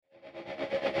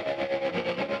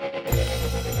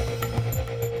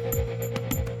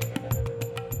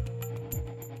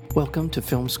Welcome to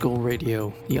Film School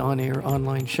Radio, the on-air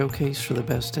online showcase for the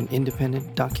best in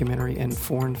independent documentary and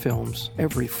foreign films,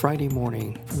 every Friday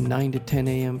morning from 9 to 10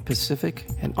 a.m. Pacific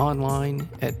and online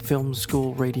at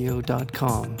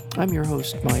filmschoolradio.com. I'm your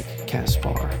host, Mike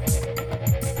Kaspar.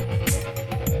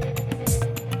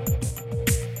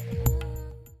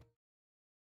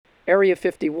 Area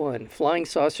 51, Flying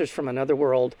Saucers from Another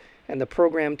World, and the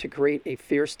program to create a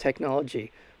fierce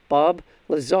technology. Bob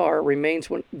Lazar remains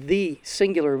the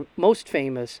singular most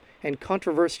famous and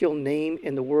controversial name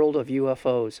in the world of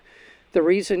UFOs. The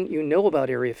reason you know about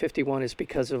Area 51 is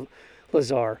because of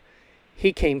Lazar.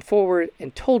 He came forward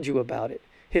and told you about it.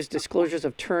 His disclosures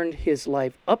have turned his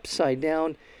life upside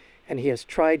down, and he has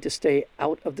tried to stay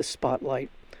out of the spotlight.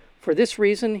 For this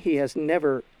reason, he has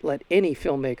never let any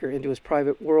filmmaker into his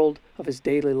private world of his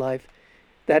daily life.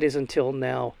 That is until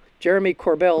now. Jeremy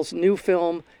Corbell's new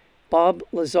film, Bob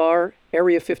Lazar,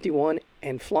 Area 51,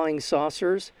 and Flying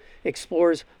Saucers,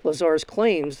 explores Lazar's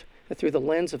claims through the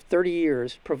lens of 30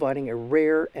 years, providing a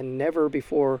rare and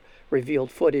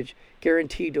never-before-revealed footage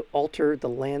guaranteed to alter the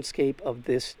landscape of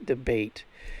this debate.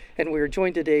 And we are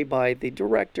joined today by the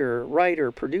director, writer,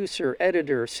 producer,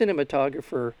 editor,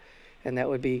 cinematographer, and that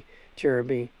would be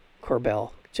Jeremy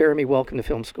Corbell. Jeremy, welcome to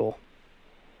Film School.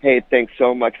 Hey, thanks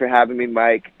so much for having me,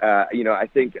 Mike. I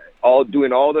think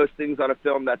doing all those things on a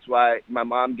film, that's why my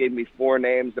mom gave me four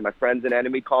names and my friends and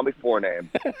enemy call me four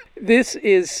names. This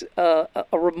is a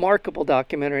remarkable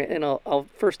documentary, and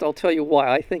I'll tell you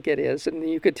why I think it is, and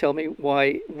you could tell me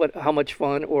how much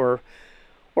fun or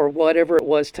whatever it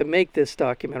was to make this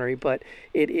documentary. But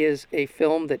it is a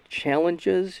film that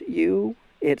challenges you.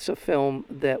 It's a film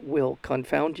that will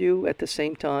confound you at the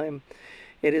same time.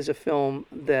 It is a film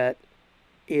that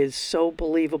is so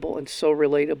believable and so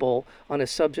relatable on a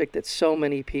subject that so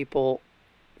many people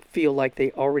feel like they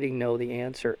already know the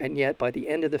answer. And yet, by the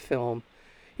end of the film,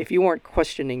 if you aren't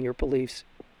questioning your beliefs,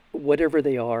 whatever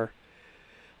they are,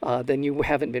 then you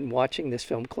haven't been watching this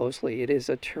film closely. It is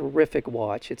a terrific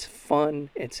watch. It's fun.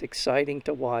 It's exciting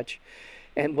to watch.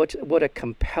 And what a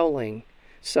compelling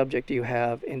subject you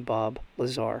have in Bob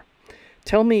Lazar.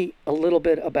 Tell me a little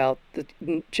bit about the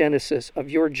genesis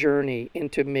of your journey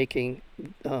into making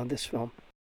this film.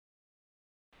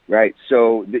 Right.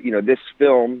 So, this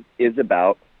film is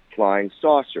about flying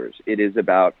saucers. It is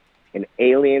about an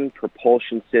alien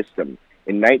propulsion system.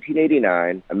 In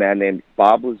 1989, a man named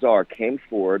Bob Lazar came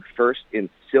forward first in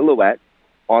silhouette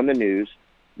on the news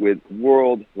with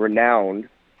world-renowned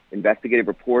investigative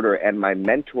reporter and my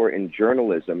mentor in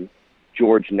journalism,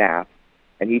 George Knapp,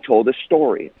 and he told a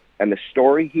story. And the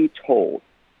story he told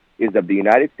is of the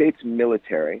United States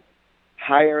military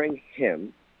hiring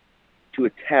him to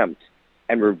attempt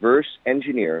and reverse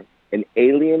engineer an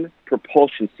alien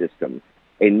propulsion system,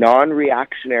 a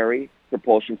non-reactionary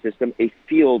propulsion system, a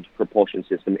field propulsion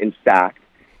system, in fact,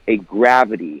 a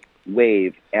gravity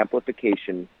wave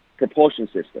amplification propulsion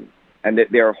system. And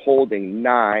that they're holding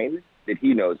nine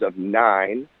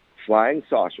flying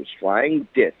saucers, flying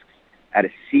discs, at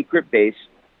a secret base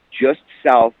just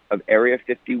south of Area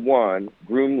 51,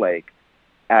 Groom Lake,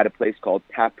 at a place called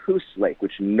Papoose Lake,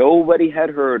 which nobody had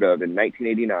heard of in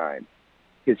 1989.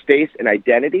 His face and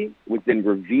identity was then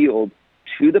revealed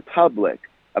to the public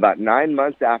about 9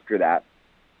 months after that,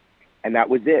 and that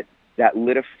was it. That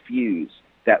lit a fuse.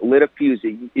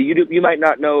 You might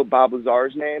not know Bob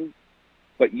Lazar's name,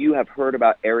 but you have heard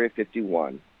about Area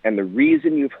 51. And the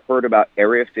reason you've heard about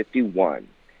Area 51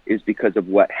 is because of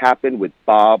what happened with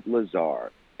Bob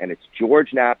Lazar. And it's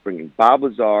George Knapp bringing Bob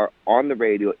Lazar on the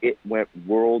radio. It went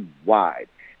worldwide.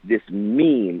 This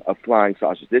meme of flying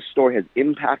saucers, this story has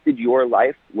impacted your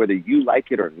life, whether you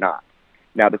like it or not.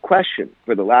 Now, the question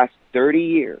for the last 30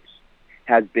 years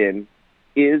has been,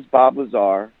 is Bob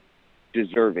Lazar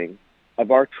deserving of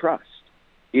our trust?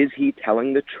 Is he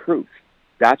telling the truth?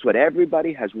 That's what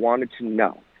everybody has wanted to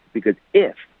know. Because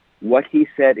if what he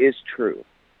said is true,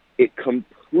 it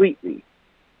completely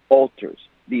alters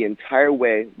the entire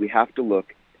way we have to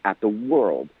look at the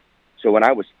world. So when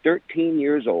I was 13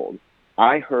 years old,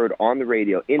 I heard on the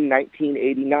radio in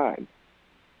 1989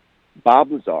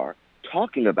 Bob Lazar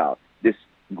talking about this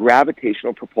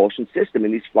gravitational propulsion system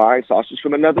and these flying saucers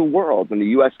from another world and the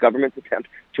U.S. government's attempt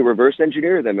to reverse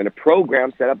engineer them in a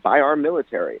program set up by our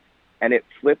military. And it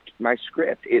flipped my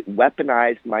script. It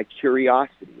weaponized my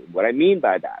curiosity. What I mean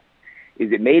by that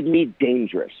is it made me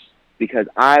dangerous because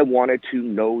I wanted to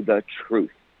know the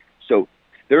truth. So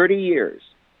 30 years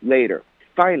later,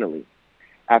 finally,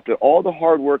 after all the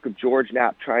hard work of George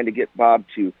Knapp trying to get Bob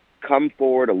to come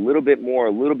forward a little bit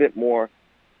more,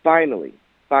 finally,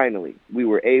 we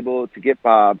were able to get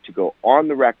Bob to go on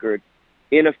the record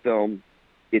in a film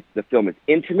The film is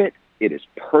intimate, it is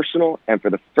personal, and for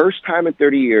the first time in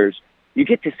 30 years, you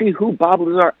get to see who Bob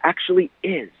Lazar actually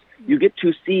is. You get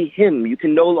to see him. You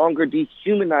can no longer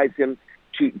dehumanize him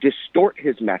to distort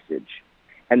his message.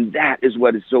 And that is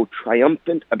what is so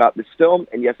triumphant about this film.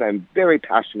 And yes, I'm very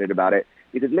passionate about it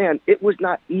because, man, it was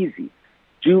not easy.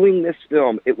 Doing this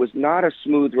film, it was not a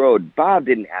smooth road. Bob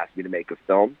didn't ask me to make a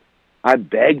film. I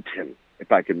begged him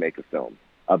if I could make a film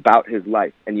about his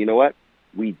life. And you know what?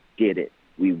 We did it.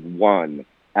 We won.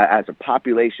 As a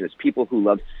population, as people who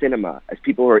love cinema, as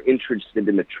people who are interested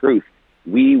in the truth,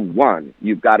 we won.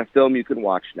 You've got a film you can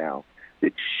watch now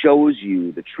that shows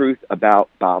you the truth about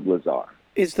Bob Lazar.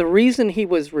 Is the reason he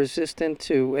was resistant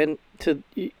to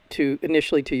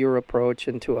initially to your approach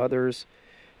and to others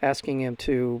asking him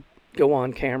to go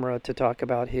on camera to talk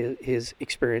about his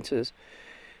experiences,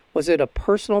 was it a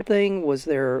personal thing?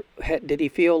 Did he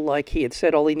feel like he had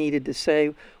said all he needed to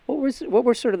say? What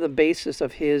were sort of the basis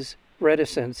of his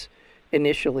reticence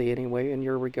initially, anyway, in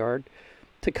your regard,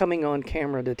 to coming on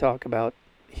camera to talk about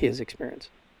his experience?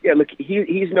 Yeah, look,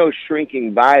 he's no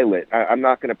shrinking violet. I'm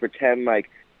not going to pretend like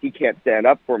he can't stand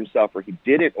up for himself or he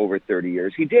did it over 30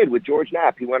 years. He did with George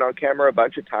Knapp. He went on camera a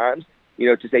bunch of times,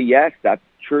 to say, yes, that's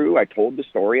true. I told the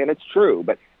story and it's true.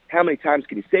 But how many times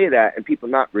can he say that and people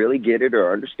not really get it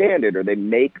or understand it, or they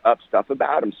make up stuff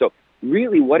about him? So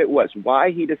really what it was, why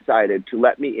he decided to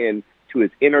let me in to his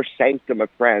inner sanctum of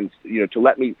friends, to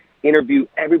let me interview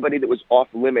everybody that was off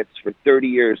limits for 30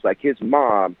 years, like his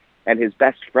mom and his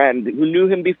best friend who knew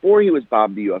him before he was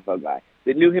Bob the UFO guy,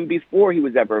 that knew him before he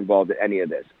was ever involved in any of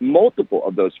this. Multiple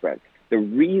of those friends. The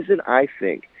reason I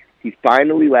think he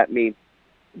finally let me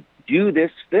do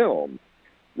this film,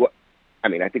 I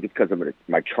think it's because of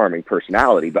my charming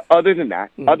personality, but other than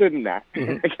that,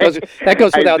 okay, that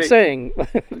goes without saying.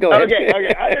 Go ahead.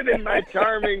 Okay, other than my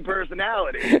charming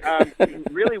personality,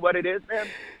 really what it is, man,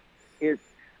 is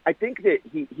I think that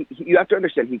you have to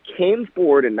understand, he came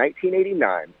forward in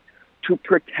 1989 to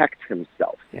protect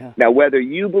himself. Yeah. Now, whether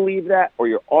you believe that or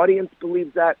your audience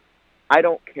believes that, I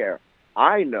don't care.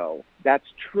 I know that's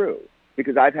true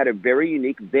because I've had a very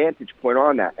unique vantage point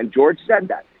on that. And George said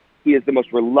that. He is the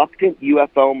most reluctant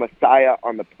UFO messiah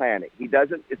on the planet. He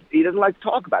doesn't like to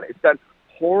talk about it. It's done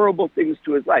horrible things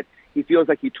to his life. He feels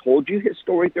like he told you his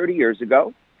story 30 years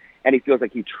ago, and he feels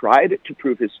like he tried to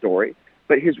prove his story,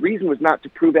 but his reason was not to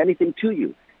prove anything to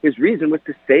you. His reason was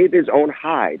to save his own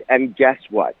hide, and guess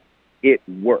what? It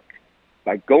worked.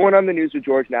 By going on the news with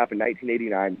George Knapp in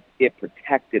 1989, it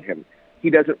protected him.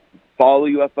 He doesn't follow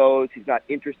UFOs. He's not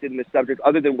interested in the subject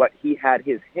other than what he had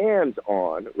his hands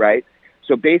on, right?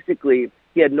 So basically,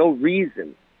 he had no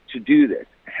reason to do this.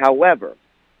 However,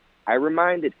 I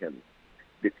reminded him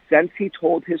that since he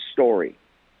told his story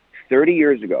 30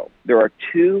 years ago, there are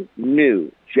two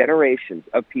new generations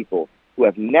of people who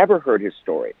have never heard his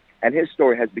story. And his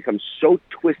story has become so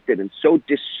twisted and so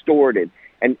distorted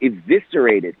and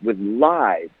eviscerated with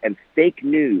lies and fake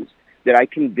news that I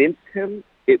convinced him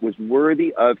it was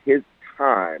worthy of his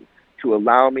time to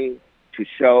allow me to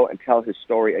show and tell his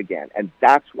story again. And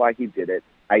that's why he did it.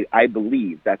 I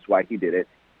believe that's why he did it.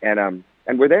 And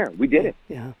we're there. We did it.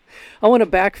 Yeah. I want to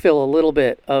backfill a little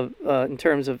bit of in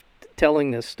terms of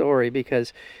telling this story,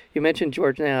 because you mentioned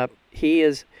George Knapp. He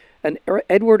is an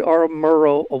Edward R.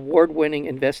 Murrow award-winning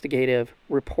investigative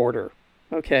reporter.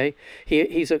 Okay.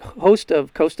 He's a host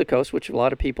of Coast to Coast, which a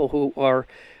lot of people who are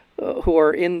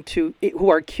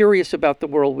curious about the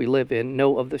world we live in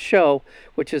know of the show,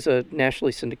 which is a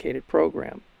nationally syndicated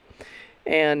program.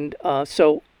 And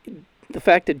so the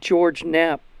fact that George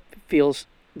Knapp feels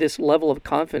this level of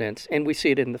confidence, and we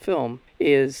see it in the film,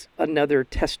 is another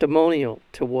testimonial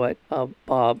to what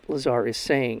Bob Lazar is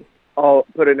saying. I'll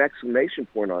put an exclamation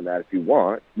point on that if you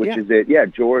want, which is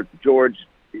that, George,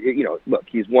 look,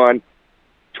 he's won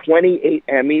 28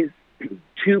 Emmys,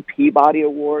 2 Peabody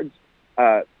Awards,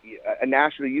 a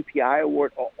national UPI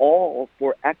award, all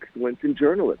for excellence in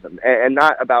journalism, and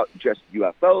not about just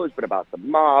UFOs, but about the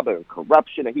mob and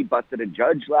corruption. And he busted a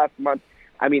judge last month.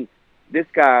 I mean, this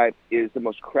guy is the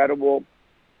most credible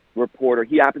reporter.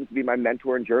 He happens to be my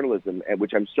mentor in journalism,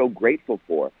 which I'm so grateful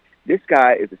for. This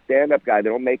guy is a stand-up guy. They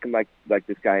don't make him like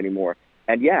this guy anymore.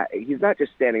 And he's not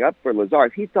just standing up for Lazar.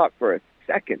 If he thought for a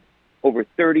second, over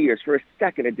 30 years, for a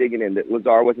second of digging in, that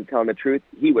Lazar wasn't telling the truth,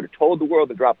 he would have told the world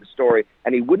to drop the story,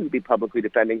 and he wouldn't be publicly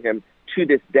defending him to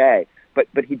this day. But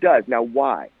he does. Now,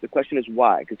 why? The question is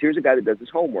why? Because here's a guy that does his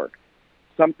homework.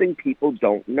 Something people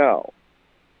don't know.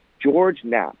 George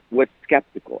Knapp was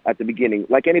skeptical at the beginning,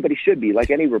 like anybody should be,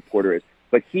 like any reporter is,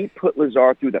 but he put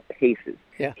Lazar through the paces.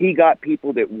 Yeah. He got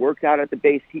people that worked out at the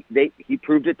base. He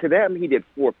proved it to them. He did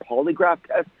 4 polygraph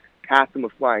tests, cast him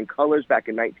with flying colors back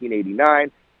in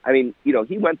 1989. I mean,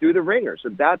 he went through the ringer. So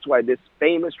that's why this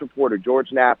famous reporter,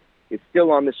 George Knapp, is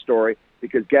still on this story,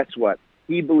 because guess what?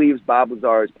 He believes Bob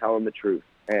Lazar is telling the truth.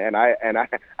 And I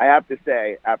have to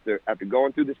say, after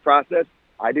going through this process,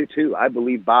 I do too. I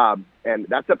believe Bob, and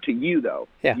that's up to you, though.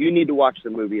 Yeah. You need to watch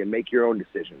the movie and make your own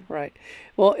decision. Right.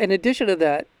 Well, in addition to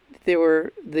that, there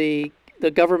were the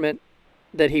government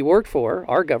that he worked for,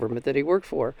 our government that he worked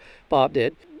for, Bob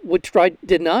did, which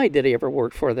denied that he ever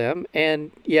worked for them,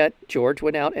 and yet George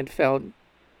went out and found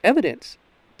evidence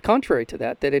contrary to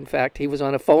that in fact he was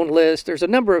on a phone list. There's a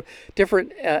number of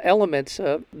different elements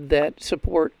that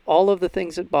support all of the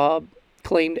things that Bob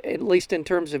claimed, at least in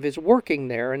terms of his working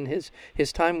there and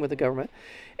his time with the government.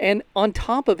 And on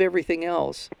top of everything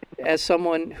else, as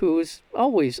someone who's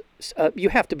always, you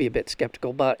have to be a bit skeptical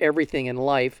about everything in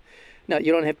life. Now,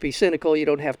 you don't have to be cynical, you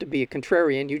don't have to be a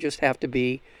contrarian, you just have to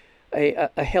be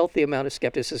a healthy amount of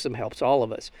skepticism helps all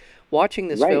of us. Watching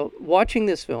this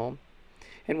film,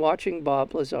 and watching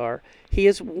Bob Lazar, he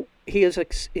is an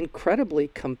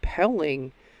incredibly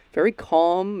compelling, very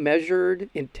calm, measured,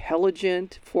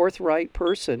 intelligent, forthright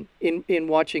person. In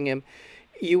watching him,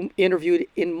 you interviewed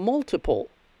in multiple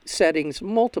settings,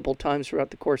 multiple times throughout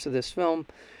the course of this film,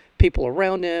 people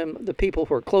around him, the people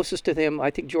who are closest to him. I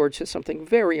think George says something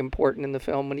very important in the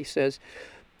film when he says,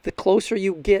 the closer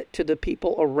you get to the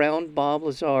people around Bob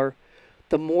Lazar,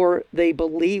 the more they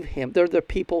believe him. They're the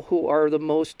people who are the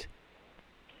most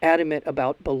adamant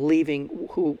about believing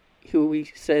who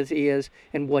he says he is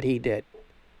and what he did.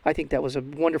 I think that was a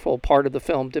wonderful part of the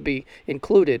film to be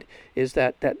included, is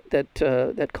that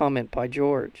comment by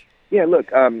George. Yeah,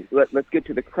 look, let's get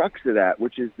to the crux of that,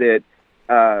 which is that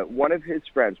one of his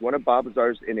friends, one of Bob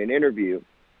Lazar's, in an interview,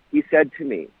 he said to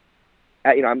me,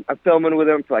 I'm filming with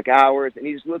him for like hours, and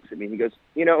he just looks at me and he goes,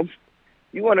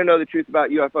 you want to know the truth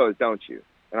about UFOs, don't you?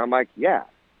 And I'm like, yeah.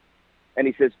 And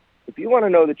he says, if you want to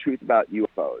know the truth about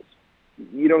UFOs,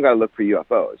 you don't got to look for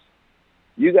UFOs.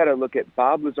 You got to look at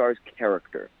Bob Lazar's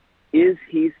character. Is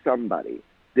he somebody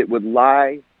that would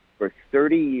lie for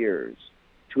 30 years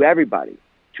to everybody?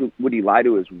 Would he lie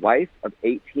to his wife of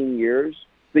 18 years,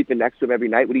 sleeping next to him every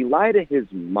night? Would he lie to his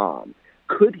mom?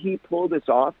 Could he pull this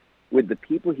off with the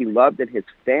people he loved and his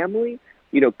family?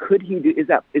 Could he do? Is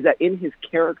that in his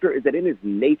character? Is that in his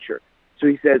nature? So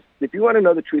he says, if you want to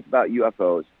know the truth about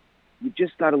UFOs, you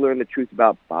just got to learn the truth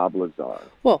about Bob Lazar.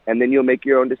 Well, and then you'll make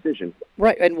your own decision.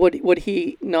 Right. And would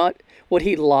he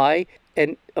lie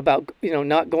and about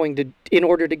not going to, in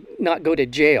order to not go to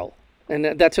jail?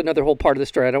 And that's another whole part of the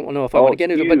story. I don't know if I want to get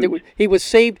into it, but he was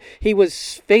saved. He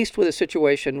was faced with a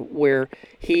situation where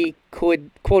he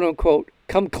could, quote unquote,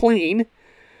 come clean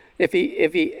if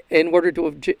he in order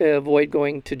to avoid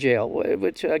going to jail.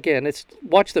 Which again,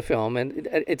 watch the film, and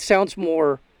it sounds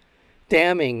more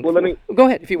damning. Well, let me go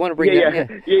ahead if you want to bring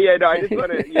that. Yeah. No, I just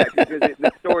want to. Yeah, because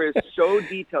the story is so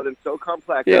detailed and so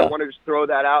complex. Yeah. I want to just throw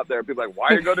that out there. People are like, why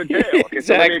do you go to jail? Okay,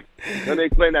 exactly. So let me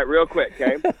explain that real quick.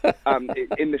 Okay,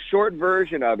 in the short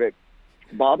version of it,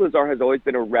 Bob Lazar has always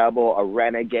been a rebel, a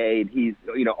renegade. He's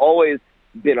always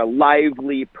been a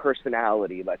lively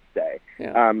personality, let's say.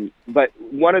 Yeah. But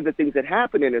one of the things that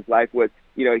happened in his life was,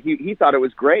 he thought it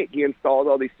was great. He installed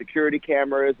all these security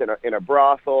cameras in a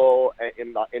brothel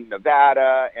in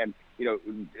Nevada, and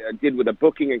did with a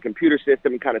booking and computer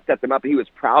system and kind of set them up. He was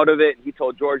proud of it. He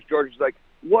told George. George was like,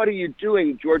 "What are you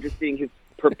doing?" George is seeing his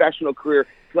professional career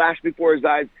flash before his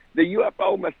eyes. The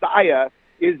UFO messiah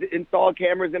is installed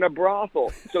cameras in a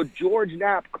brothel. So George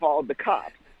Knapp called the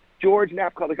cops.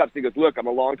 He goes, "Look, I'm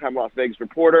a longtime Las Vegas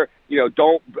reporter.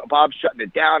 Bob's shutting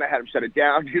it down. I had him shut it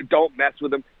down. Don't mess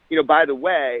with him." By the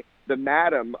way, the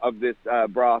madam of this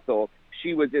brothel,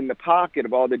 she was in the pocket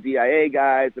of all the DIA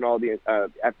guys and all the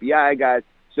FBI guys.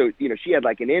 So, she had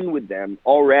like an in with them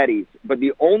already. But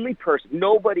the only person,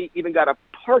 nobody even got a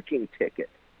parking ticket.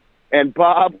 And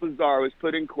Bob Lazar was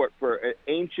put in court for an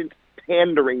ancient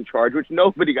pandering charge, which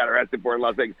nobody got arrested for in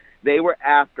Las Vegas. They were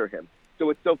after him. So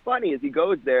what's so funny is he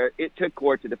goes there, it took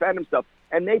court to defend himself,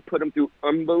 and they put him through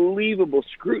unbelievable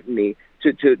scrutiny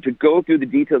to go through the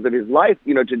details of his life,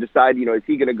 to decide, is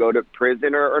he going to go to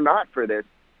prison or not for this?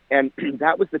 And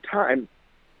that was the time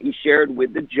he shared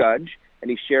with the judge,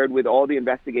 and he shared with all the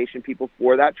investigation people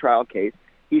for that trial case.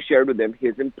 He shared with them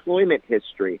his employment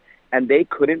history, and they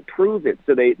couldn't prove it.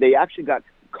 So they actually got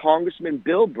Congressman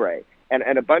Bill Bray and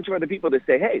a bunch of other people to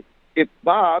say, hey, if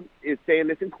Bob is saying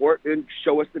this in court, then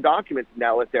show us the documents,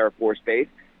 Nellis Air Force Base.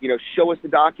 Show us the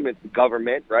documents, the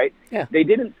government, right? Yeah. They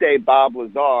didn't say Bob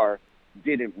Lazar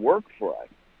didn't work for us.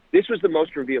 This was the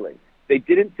most revealing. They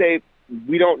didn't say,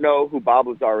 we don't know who Bob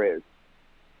Lazar is.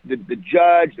 The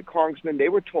judge, the congressman, they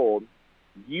were told,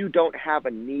 you don't have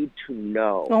a need to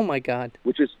know, Oh my God.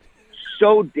 which is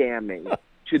so damning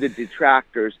to the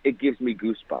detractors. It gives me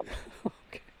goosebumps.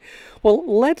 Okay. Well,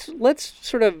 let's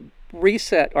sort of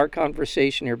reset our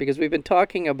conversation here because we've been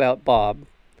talking about Bob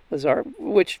Lazar,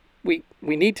 which we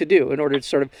need to do in order to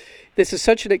sort of. This is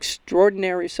such an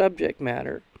extraordinary subject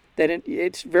matter that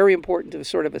it's very important to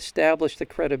sort of establish the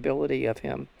credibility of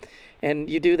him. And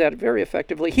you do that very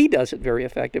effectively. He does it very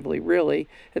effectively, really.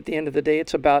 At the end of the day,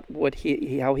 it's about what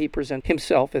how he presents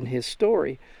himself and his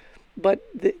story. But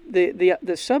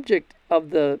the subject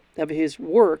of his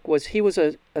work was he was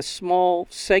a small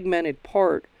segmented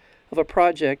part of a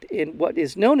project in what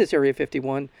is known as Area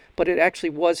 51, but it actually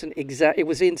wasn't exact. It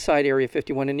was inside Area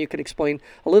 51, and you could explain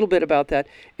a little bit about that.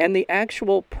 And the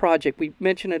actual project, we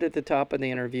mentioned it at the top of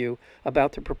the interview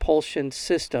about the propulsion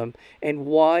system and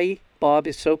why Bob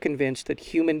is so convinced that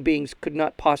human beings could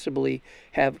not possibly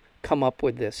have come up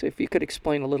with this. If you could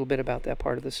explain a little bit about that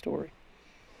part of the story.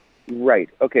 Right.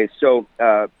 Okay. So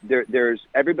there's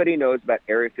everybody knows about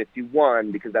Area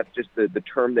 51 because that's just the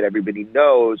term that everybody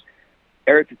knows.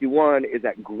 Area 51 is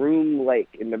at Groom Lake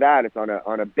in Nevada. It's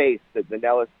on a base, the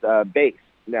Nellis base.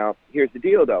 Now, here's the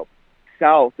deal, though.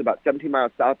 South, about 17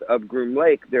 miles south of Groom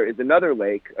Lake, there is another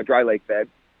lake, a dry lake bed,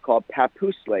 called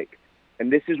Papoose Lake.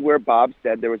 And this is where Bob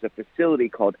said there was a facility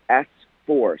called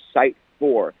S4, Site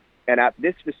 4. And at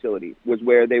this facility was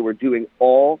where they were doing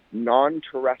all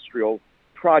non-terrestrial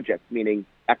projects, meaning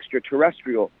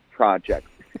extraterrestrial projects.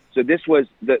 So this was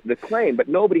the claim, but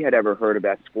nobody had ever heard of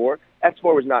S4.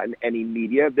 S4 was not in any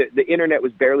media. The internet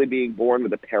was barely being born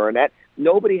with a Paranet.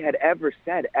 Nobody had ever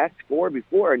said S4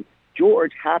 before. And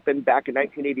George happened back in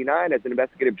 1989 as an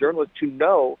investigative journalist to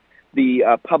know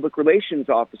the public relations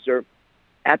officer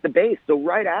at the base. So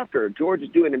right after George was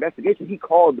doing an investigation, he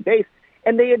called the base,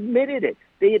 and they admitted it.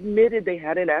 They admitted they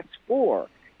had an S4.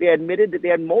 They admitted that they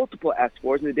had multiple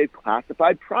S4s, and they did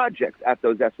classified projects at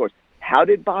those S4s. How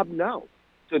did Bob know?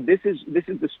 So this is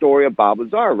the story of Bob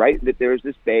Lazar, right? That there's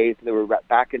this base, and they were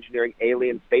back engineering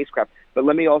alien spacecraft. But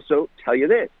let me also tell you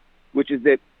this, which is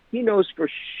that he knows for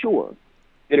sure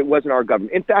that it wasn't our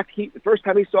government. In fact, the first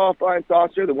time he saw a flying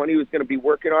saucer, the one he was going to be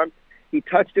working on, he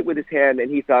touched it with his hand, and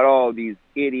he thought, oh, these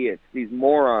idiots, these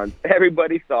morons.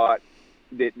 Everybody thought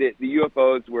that the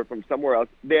UFOs were from somewhere else.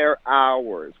 They're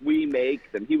ours. We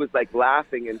make them. He was like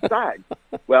laughing inside.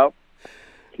 Well,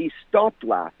 he stopped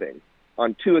laughing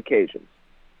on two occasions.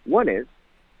 One is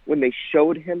when they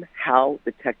showed him how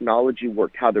the technology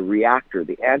worked, how the reactor,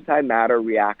 the antimatter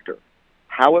reactor,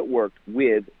 how it worked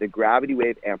with the gravity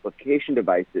wave amplification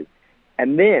devices.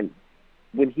 And then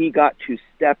when he got to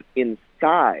step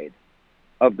inside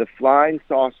of the flying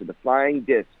saucer, the flying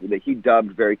disc that he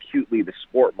dubbed very cutely the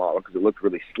sport model because it looked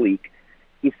really sleek,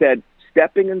 he said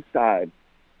stepping inside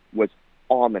was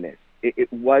ominous.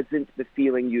 It wasn't the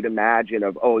feeling you'd imagine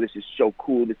of, oh, this is so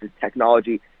cool, this is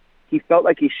technology. He felt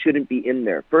like he shouldn't be in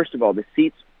there. First of all, the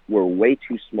seats were way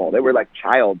too small. They were like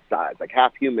child size, like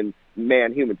half human,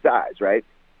 human size, right?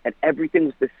 And everything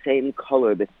was the same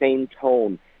color, the same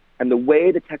tone. And the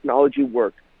way the technology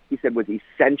worked, he said, was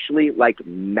essentially like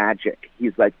magic.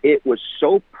 He's like, it was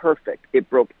so perfect. It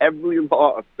broke every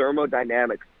law of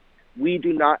thermodynamics. We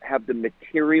do not have the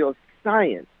material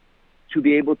science to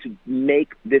be able to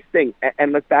make this thing.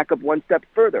 And let's back up one step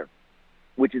further,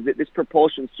 which is that this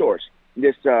propulsion source,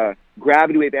 this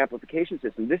gravity wave amplification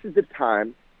system, this is the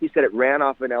time, he said it ran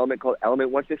off an element called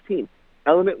element 115.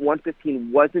 Element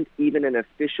 115 wasn't even an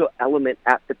official element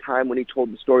at the time when he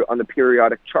told the story on the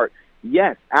periodic chart.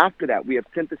 Yes, after that, we have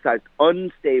synthesized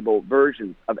unstable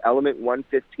versions of element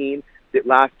 115 that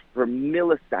last for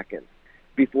milliseconds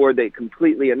before they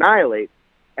completely annihilate.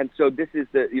 And so this is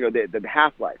the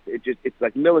half-life. It's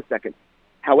like milliseconds.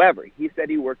 However, he said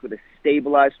he worked with a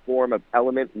stabilized form of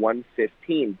element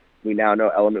 115. We now know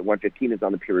element 115 is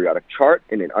on the periodic chart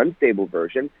in an unstable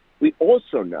version. We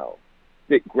also know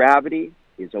that gravity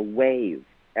is a wave.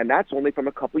 And that's only from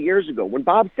a couple years ago. When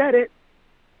Bob said it,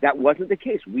 that wasn't the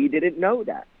case. We didn't know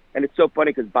that. And it's so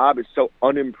funny because Bob is so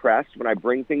unimpressed when I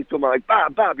bring things to him. I'm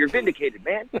like, Bob, you're vindicated,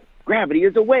 man. Gravity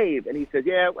is a wave. And he says,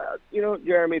 yeah, well,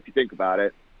 Jeremy, if you think about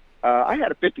it, I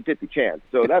had a 50-50 chance.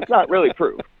 So that's not really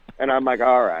proof. And I'm like,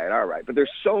 all right. But there's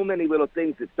so many little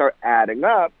things that start adding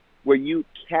up where you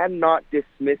cannot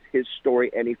dismiss his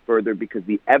story any further because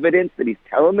the evidence that he's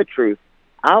telling the truth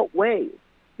outweighs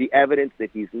the evidence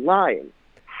that he's lying.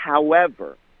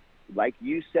 However, like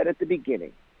you said at the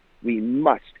beginning, we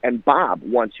must, and Bob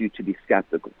wants you to be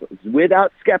skeptical.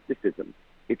 Without skepticism,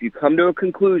 if you come to a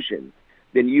conclusion,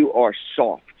 then you are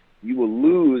soft. You will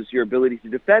lose your ability to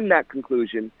defend that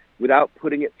conclusion without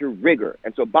putting it through rigor.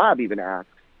 And so Bob even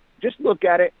asks, Just look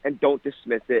at it and don't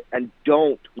dismiss it, and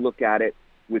don't look at it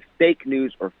with fake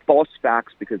news or false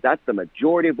facts, because that's the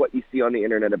majority of what you see on the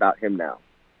internet about him now.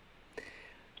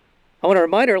 I want to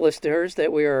remind our listeners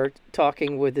that we are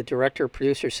talking with the director,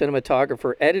 producer,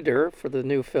 cinematographer, editor for the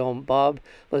new film, Bob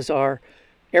Lazar,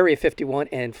 Area 51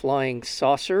 and Flying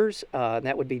Saucers.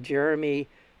 That would be Jeremy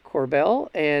Corbell.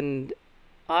 And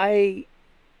I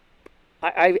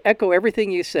echo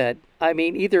everything you said. I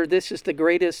mean, either this is the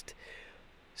greatest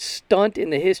stunt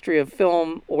in the history of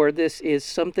film, or this is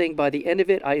something. By the end of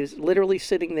it, I was literally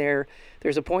sitting there.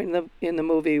 There's a point in the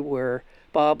movie where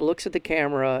Bob looks at the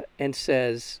camera and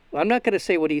says, I'm not going to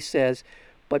say what he says,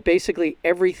 but basically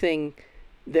everything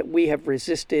that we have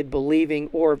resisted believing,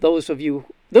 or there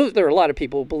are a lot of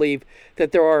people who believe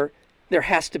that there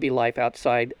has to be life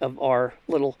outside of our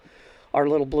little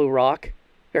blue rock.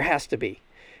 There has to be.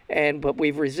 But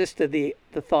we've resisted the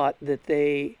thought that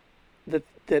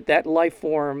that life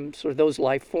forms, or those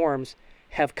life forms,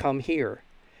 have come here.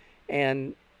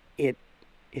 And it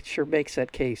sure makes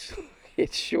that case.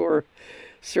 It sure,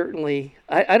 certainly.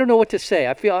 I don't know what to say.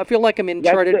 I feel like I'm in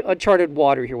uncharted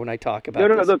water here when I talk about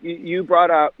this. No. Look, you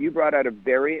brought out a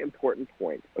very important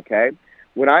point. Okay,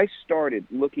 when I started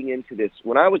looking into this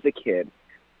when I was a kid,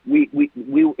 it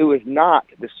was not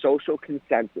the social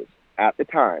consensus at the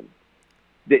time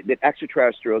that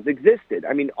extraterrestrials existed.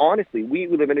 I mean, honestly, we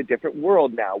live in a different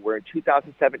world now. We're in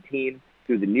 2017.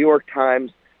 Through the New York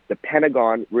Times, the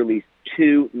Pentagon released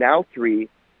 2, now 3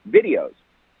 videos.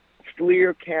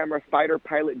 FLIR camera fighter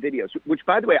pilot videos, which,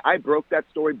 by the way, I broke that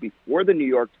story before the New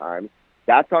York Times.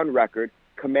 That's on record.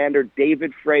 Commander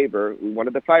David Fravor, one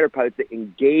of the fighter pilots that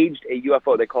engaged a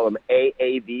UFO, they call them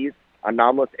AAVs,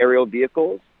 anomalous aerial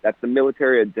vehicles. That's the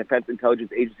military and defense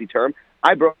intelligence agency term.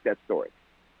 I broke that story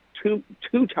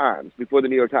two times before the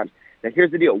New York Times. Now, here's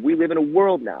the deal. We live in a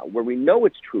world now where we know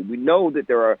it's true. We know that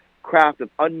there are craft of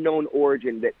unknown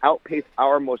origin that outpace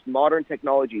our most modern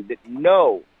technology, that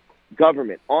no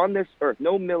government on this earth,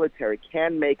 no military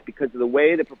can make, because of the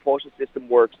way the propulsion system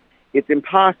works. It's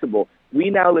impossible.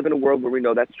 We now live in a world where we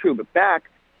know that's true. But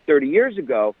back 30 years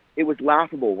ago, it was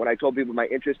laughable when I told people my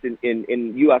interest in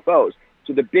UFOs.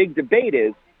 So the big debate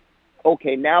is,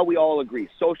 okay, now we all agree,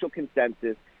 social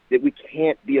consensus, that we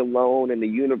can't be alone in the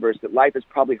universe, that life is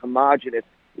probably homogenous,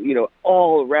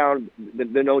 all around the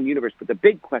known universe. But the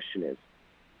big question is,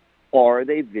 are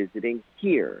they visiting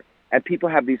here? And people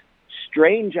have these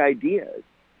strange ideas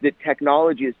that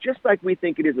technology is just like we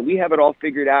think it is, and we have it all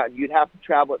figured out, and you'd have to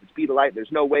travel at the speed of light.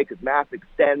 There's no way, because mass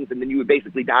extends, and then you would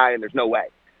basically die, and there's no way.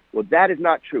 Well, that is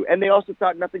not true. And they also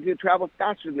thought nothing could travel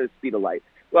faster than the speed of light.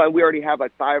 Well, we already have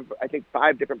like 5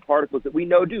 different particles that we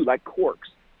know do, like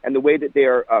quarks, and the way that they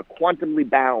are quantumly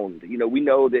bound. We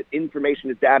know that information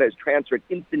and data is transferred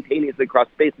instantaneously across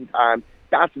space and time,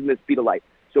 faster than the speed of light.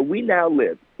 So we now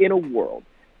live in a world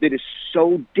that is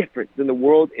so different than the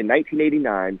world in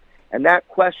 1989, and that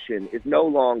question is no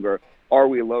longer, are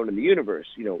we alone in the universe?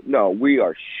 No, we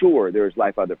are sure there's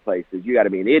life other places. You got to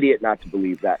be an idiot not to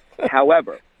believe that.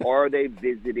 However, are they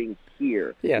visiting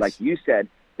here? Yes. Like you said,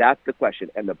 that's the question.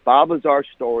 And the Bob Lazar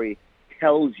story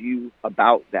tells you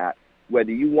about that.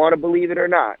 Whether you want to believe it or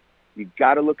not, you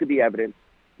got to look at the evidence,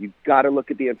 you got to look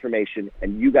at the information,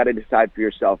 and you got to decide for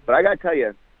yourself. But I got to tell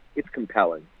you, it's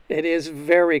compelling. It is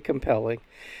very compelling.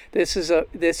 This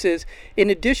is in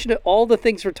addition to all the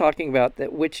things we're talking about,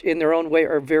 which in their own way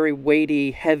are very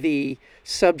weighty, heavy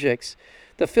subjects.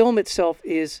 The film itself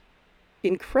is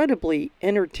incredibly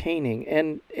entertaining,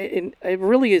 and it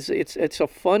really is. It's a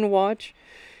fun watch.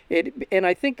 And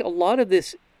I think a lot of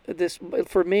this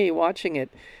for me watching it,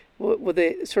 with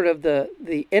the sort of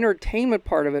the entertainment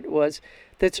part of it was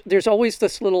that there's always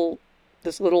this little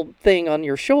thing on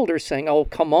your shoulder saying, "Oh,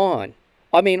 come on."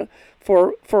 I mean,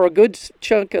 for a good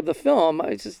chunk of the film,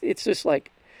 it's just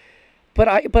like, but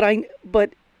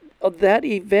that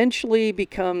eventually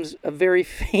becomes a very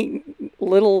faint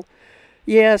little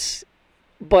yes,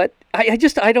 but I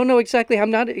don't know exactly.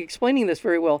 I'm not explaining this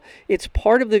very well. It's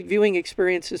part of the viewing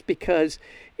experiences because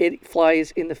it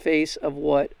flies in the face of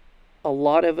what a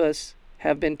lot of us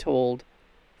have been told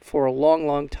for a long,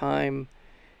 long time,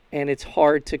 and it's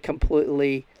hard to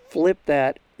completely flip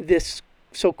this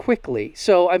so quickly.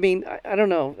 So, I mean, I don't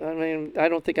know. I mean, I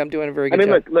don't think I'm doing a very good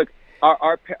job. Look,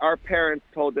 our parents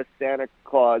told us Santa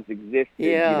Claus existed,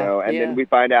 and then we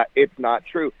find out it's not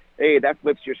true. Hey, that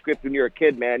flips your script when you're a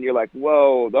kid, man. You're like,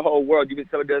 whoa, the whole world. You mean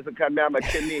someone doesn't come down my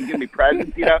chimney and give me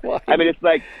presents, I mean, it's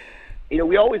like,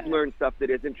 we always learn stuff that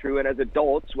isn't true, and as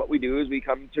adults, what we do is we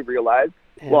come to realize,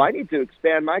 well, I need to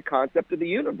expand my concept of the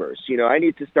universe. I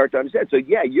need to start to understand. So,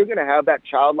 yeah, you're going to have that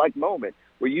childlike moment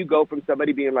where you go from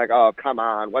somebody being like, oh, come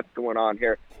on, what's going on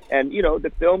here? And,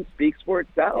 the film speaks for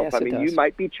itself. Yes, I it mean, does. you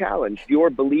might be challenged. Your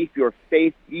belief, your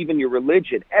faith, even your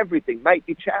religion, everything might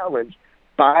be challenged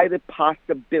by the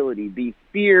possibility, the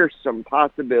fearsome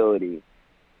possibility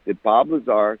that Bob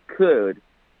Lazar could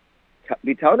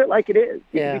be telling it like it is.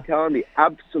 He could be telling the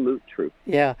absolute truth.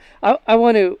 Yeah. I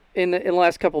want to, in the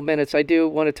last couple of minutes, I do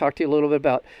want to talk to you a little bit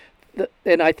about,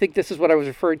 and I think this is what I was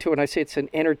referring to when I say it's an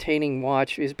entertaining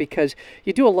watch, is because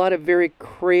you do a lot of very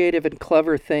creative and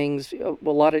clever things, a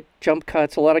lot of jump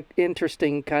cuts, a lot of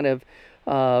interesting kind of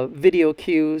video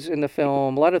cues in the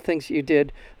film, a lot of things you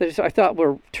did that I thought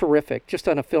were terrific, just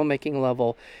on a filmmaking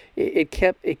level. It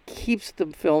keeps the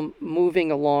film moving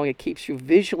along. It keeps you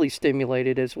visually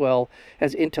stimulated as well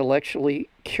as intellectually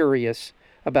curious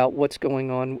about what's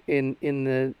going on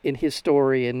in his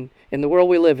story and in the world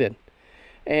we live in.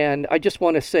 And I just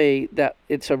want to say that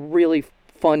it's a really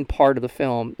fun part of the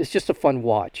film. It's just a fun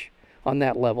watch on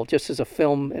that level, just as a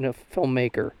film and a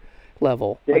filmmaker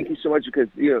level. Thank you so much, because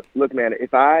look, man, if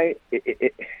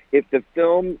the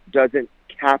film doesn't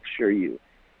capture you,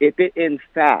 if it in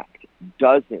fact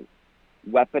doesn't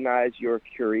weaponize your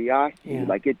curiosity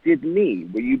like it did me,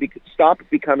 where you stop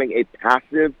becoming a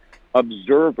passive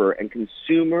observer and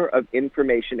consumer of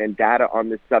information and data on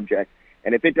this subject,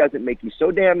 and if it doesn't make you so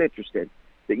damn interested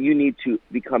that you need to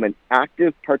become an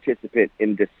active participant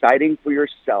in deciding for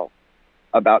yourself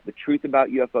about the truth about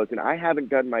UFOs, and I haven't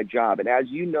done my job. And as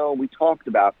you know, we talked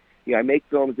about, I make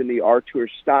films in the auteur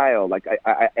style. Like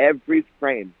I every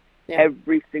frame,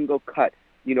 every single cut,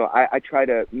 I try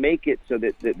to make it so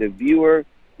that the viewer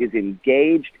is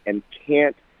engaged and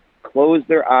can't close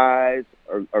their eyes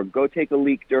or go take a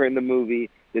leak during the movie,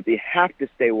 that they have to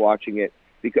stay watching it,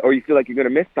 or you feel like you're going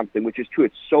to miss something, which is true.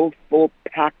 It's so full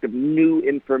packed of new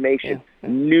information,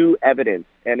 new evidence,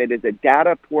 and it is a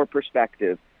data poor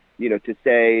perspective, to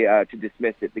say, to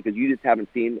dismiss it, because you just haven't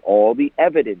seen all the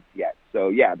evidence yet. So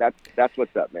yeah, that's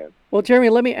what's up, man. Well, Jeremy,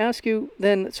 let me ask you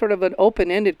then sort of an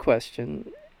open-ended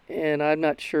question, and I'm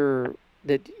not sure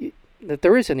that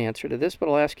there is an answer to this, but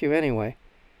I'll ask you anyway.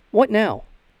 What now?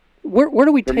 Where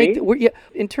do we take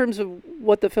in terms of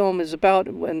what the film is about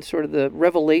and sort of the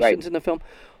revelations in the film?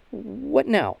 What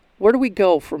now? Where do we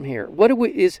go from here? What do we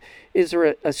is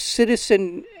there a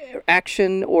citizen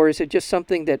action, or is it just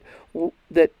something that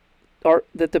the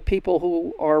people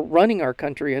who are running our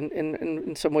country and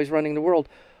in some ways running the world,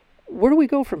 where do we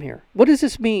go from here? What does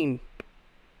this mean?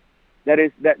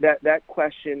 That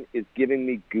question is giving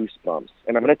me goosebumps,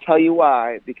 and I'm going to tell you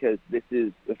why, because this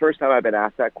is the first time I've been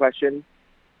asked that question.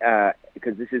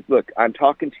 Because look, I'm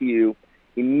talking to you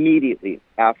immediately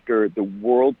after the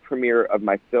world premiere of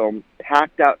my film,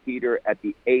 packed out theater at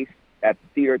the Ace in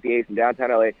downtown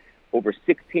LA, over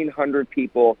 1,600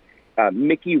 people.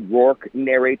 Mickey Rourke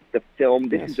narrates the film.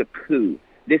 This is a coup.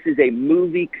 This is a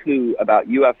movie coup about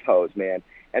UFOs, man.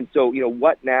 And so,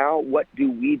 what now? What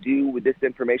do we do with this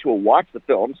information? We'll watch the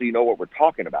film so you know what we're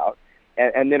talking about.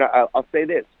 And then I'll say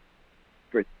this.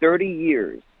 For 30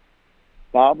 years,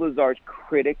 Bob Lazar's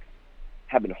critics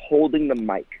have been holding the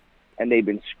mic, and they've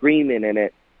been screaming in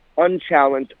it,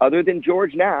 unchallenged, other than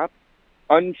George Knapp,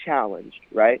 unchallenged,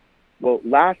 right? Well,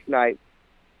 last night,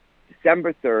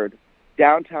 December 3rd,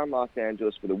 downtown Los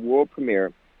Angeles, for the world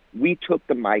premiere, we took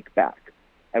the mic back.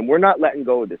 And we're not letting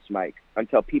go of this mic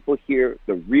until people hear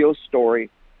the real story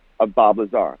of Bob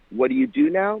Lazar. What do you do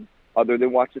now, other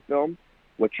than watch the film?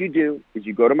 What you do is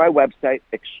you go to my website,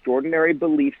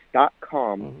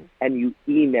 extraordinarybeliefs.com, and you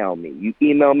email me. You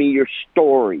email me your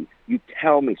story. You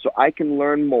tell me so I can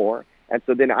learn more, and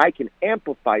so then I can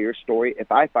amplify your story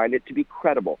if I find it to be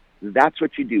credible. That's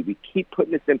what you do. We keep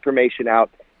putting this information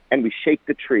out, and we shake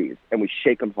the trees, and we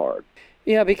shake them hard.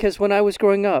 Yeah, because when I was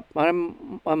growing up,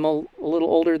 I'm a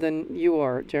little older than you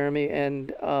are, Jeremy,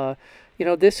 and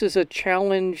this is a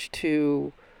challenge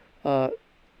to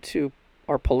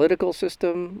our political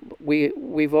system.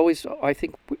 We've always, I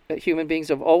think, human beings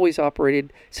have always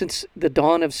operated since the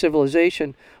dawn of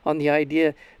civilization on the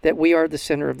idea that we are the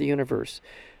center of the universe.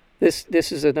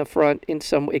 This is an affront in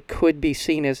some. It could be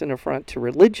seen as an affront to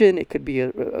religion. It could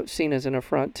be seen as an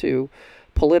affront to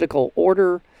political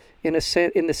order, in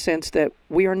the sense that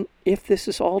we are. If this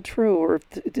is all true, or if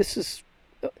this is,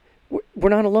 we're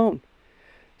not alone.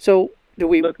 So do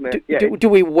we? Look, man, do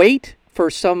we wait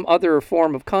for some other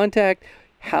form of contact?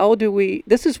 How do we?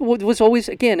 This is what was always,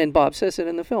 again, and Bob says it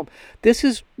in the film.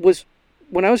 Was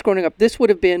when I was growing up. This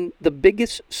would have been the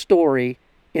biggest story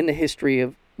in the history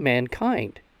of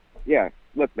mankind. Yeah,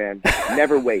 look, man,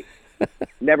 never wait.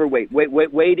 Never wait.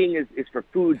 Waiting is for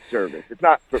food service. It's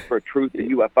not for truth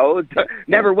and UFOs.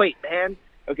 Never wait, man.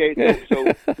 Okay,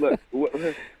 so look,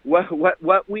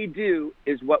 what we do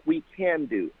is what we can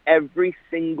do. Every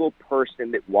single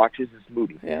person that watches this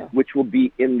movie, which will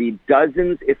be in the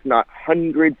dozens, if not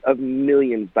hundreds of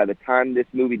millions by the time this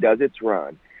movie does its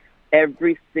run,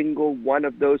 every single one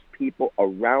of those people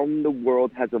around the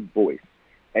world has a voice,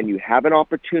 and you have an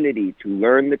opportunity to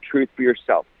learn the truth for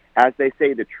yourself. As they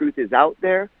say, the truth is out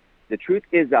there. The truth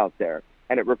is out there,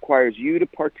 and it requires you to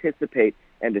participate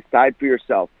and decide for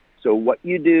yourself. So what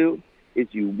you do is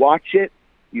you watch it,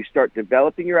 you start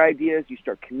developing your ideas, you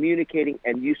start communicating,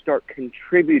 and you start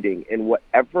contributing in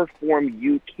whatever form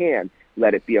you can.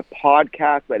 Let it be a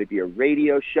podcast, let it be a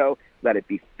radio show, let it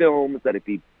be films, let it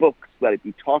be books, let it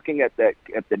be talking at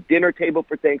the dinner table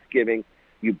for Thanksgiving.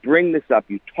 You bring this up,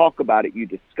 you talk about it, you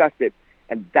discuss it,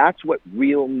 and that's what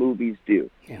real movies do.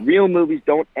 Yeah. Real movies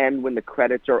don't end when the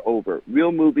credits are over.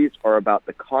 Real movies are about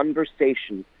the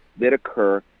conversations that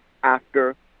occur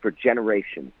after for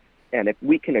generations. And if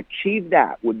we can achieve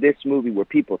that with this movie where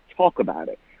people talk about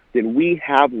it, then we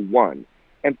have won.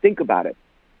 And think about it.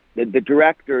 The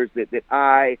directors that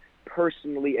I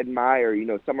personally admire,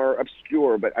 some are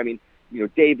obscure, but I mean,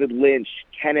 David Lynch,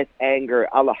 Kenneth Anger,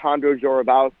 Alejandro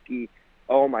Jodorowsky,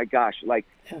 oh my gosh,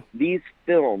 these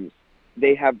films,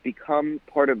 they have become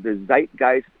part of the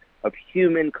zeitgeist of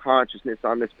human consciousness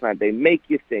on this planet. They make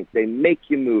you think, they make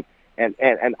you move. And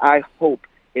I hope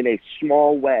in a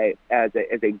small way, as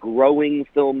a growing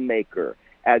filmmaker,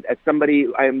 as somebody,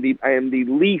 I am the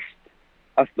least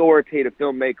authoritative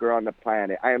filmmaker on the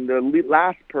planet. I am the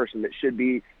last person that should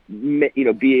be,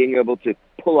 being able to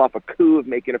pull off a coup of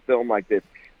making a film like this.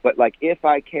 But if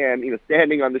I can,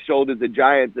 standing on the shoulders of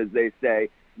giants, as they say,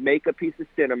 make a piece of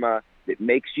cinema that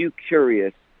makes you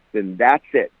curious, then that's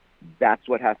it. That's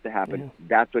what has to happen. Yeah.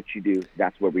 That's what you do.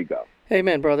 That's where we go.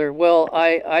 Amen, brother. Well,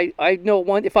 I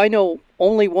know if I know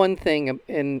only one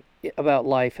thing about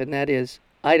life, and that is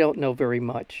I don't know very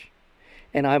much.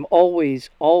 And I'm always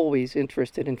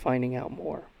interested in finding out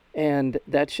more. And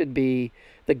that should be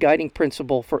the guiding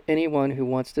principle for anyone who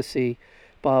wants to see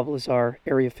Bob Lazar,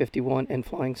 Area 51, and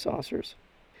Flying Saucers.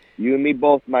 You and me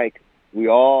both, Mike. We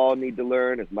all need to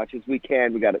learn as much as we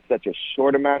can. We got such a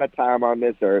short amount of time on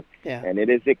this earth, and it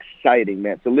is exciting,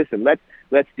 man. So listen,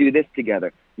 let's do this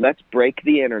together. Let's break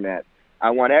the internet.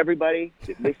 I want everybody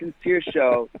that listens to your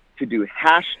show to do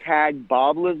hashtag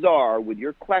Bob Lazar with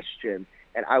your question,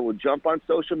 and I will jump on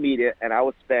social media, and I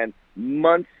will spend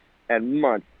months and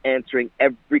months answering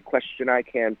every question I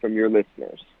can from your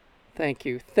listeners. Thank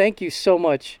you. Thank you so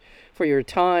much for your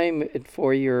time and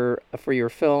for your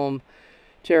film.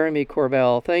 Jeremy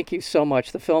Corbell, thank you so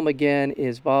much. The film, again,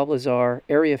 is Bob Lazar,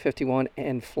 Area 51,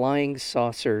 and Flying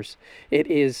Saucers. It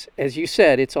is, as you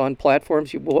said, it's on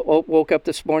platforms. You woke up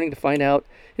this morning to find out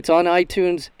it's on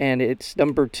iTunes, and it's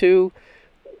number 2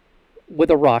 with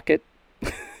a rocket.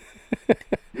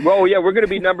 Well, yeah, we're going to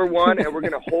be number 1, and we're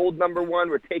going to hold number 1.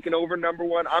 We're taking over number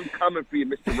 1. I'm coming for you,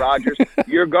 Mr. Rogers.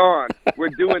 You're gone. We're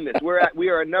doing this. We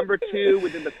are at number 2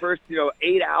 within the first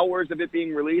 8 hours of it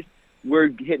being released. We're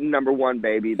hitting number 1,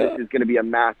 baby. This is going to be a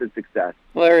massive success.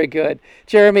 Very good.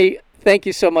 Jeremy, thank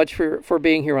you so much for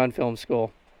being here on Film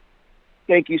School.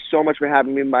 Thank you so much for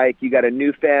having me, Mike. You got a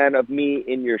new fan of me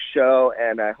in your show,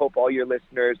 and I hope all your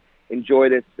listeners enjoy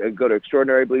this. Go to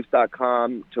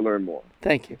extraordinarybeliefs.com to learn more.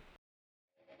 Thank you.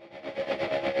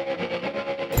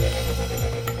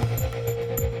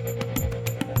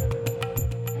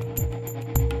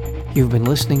 You've been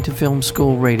listening to Film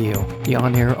School Radio, the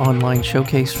on-air online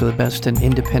showcase for the best in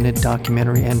independent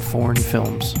documentary and foreign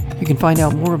films. You can find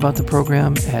out more about the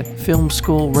program at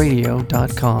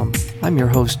filmschoolradio.com. I'm your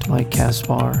host, Mike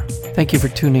Kaspar. Thank you for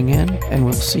tuning in, and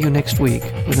we'll see you next week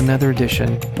with another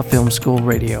edition of Film School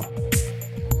Radio.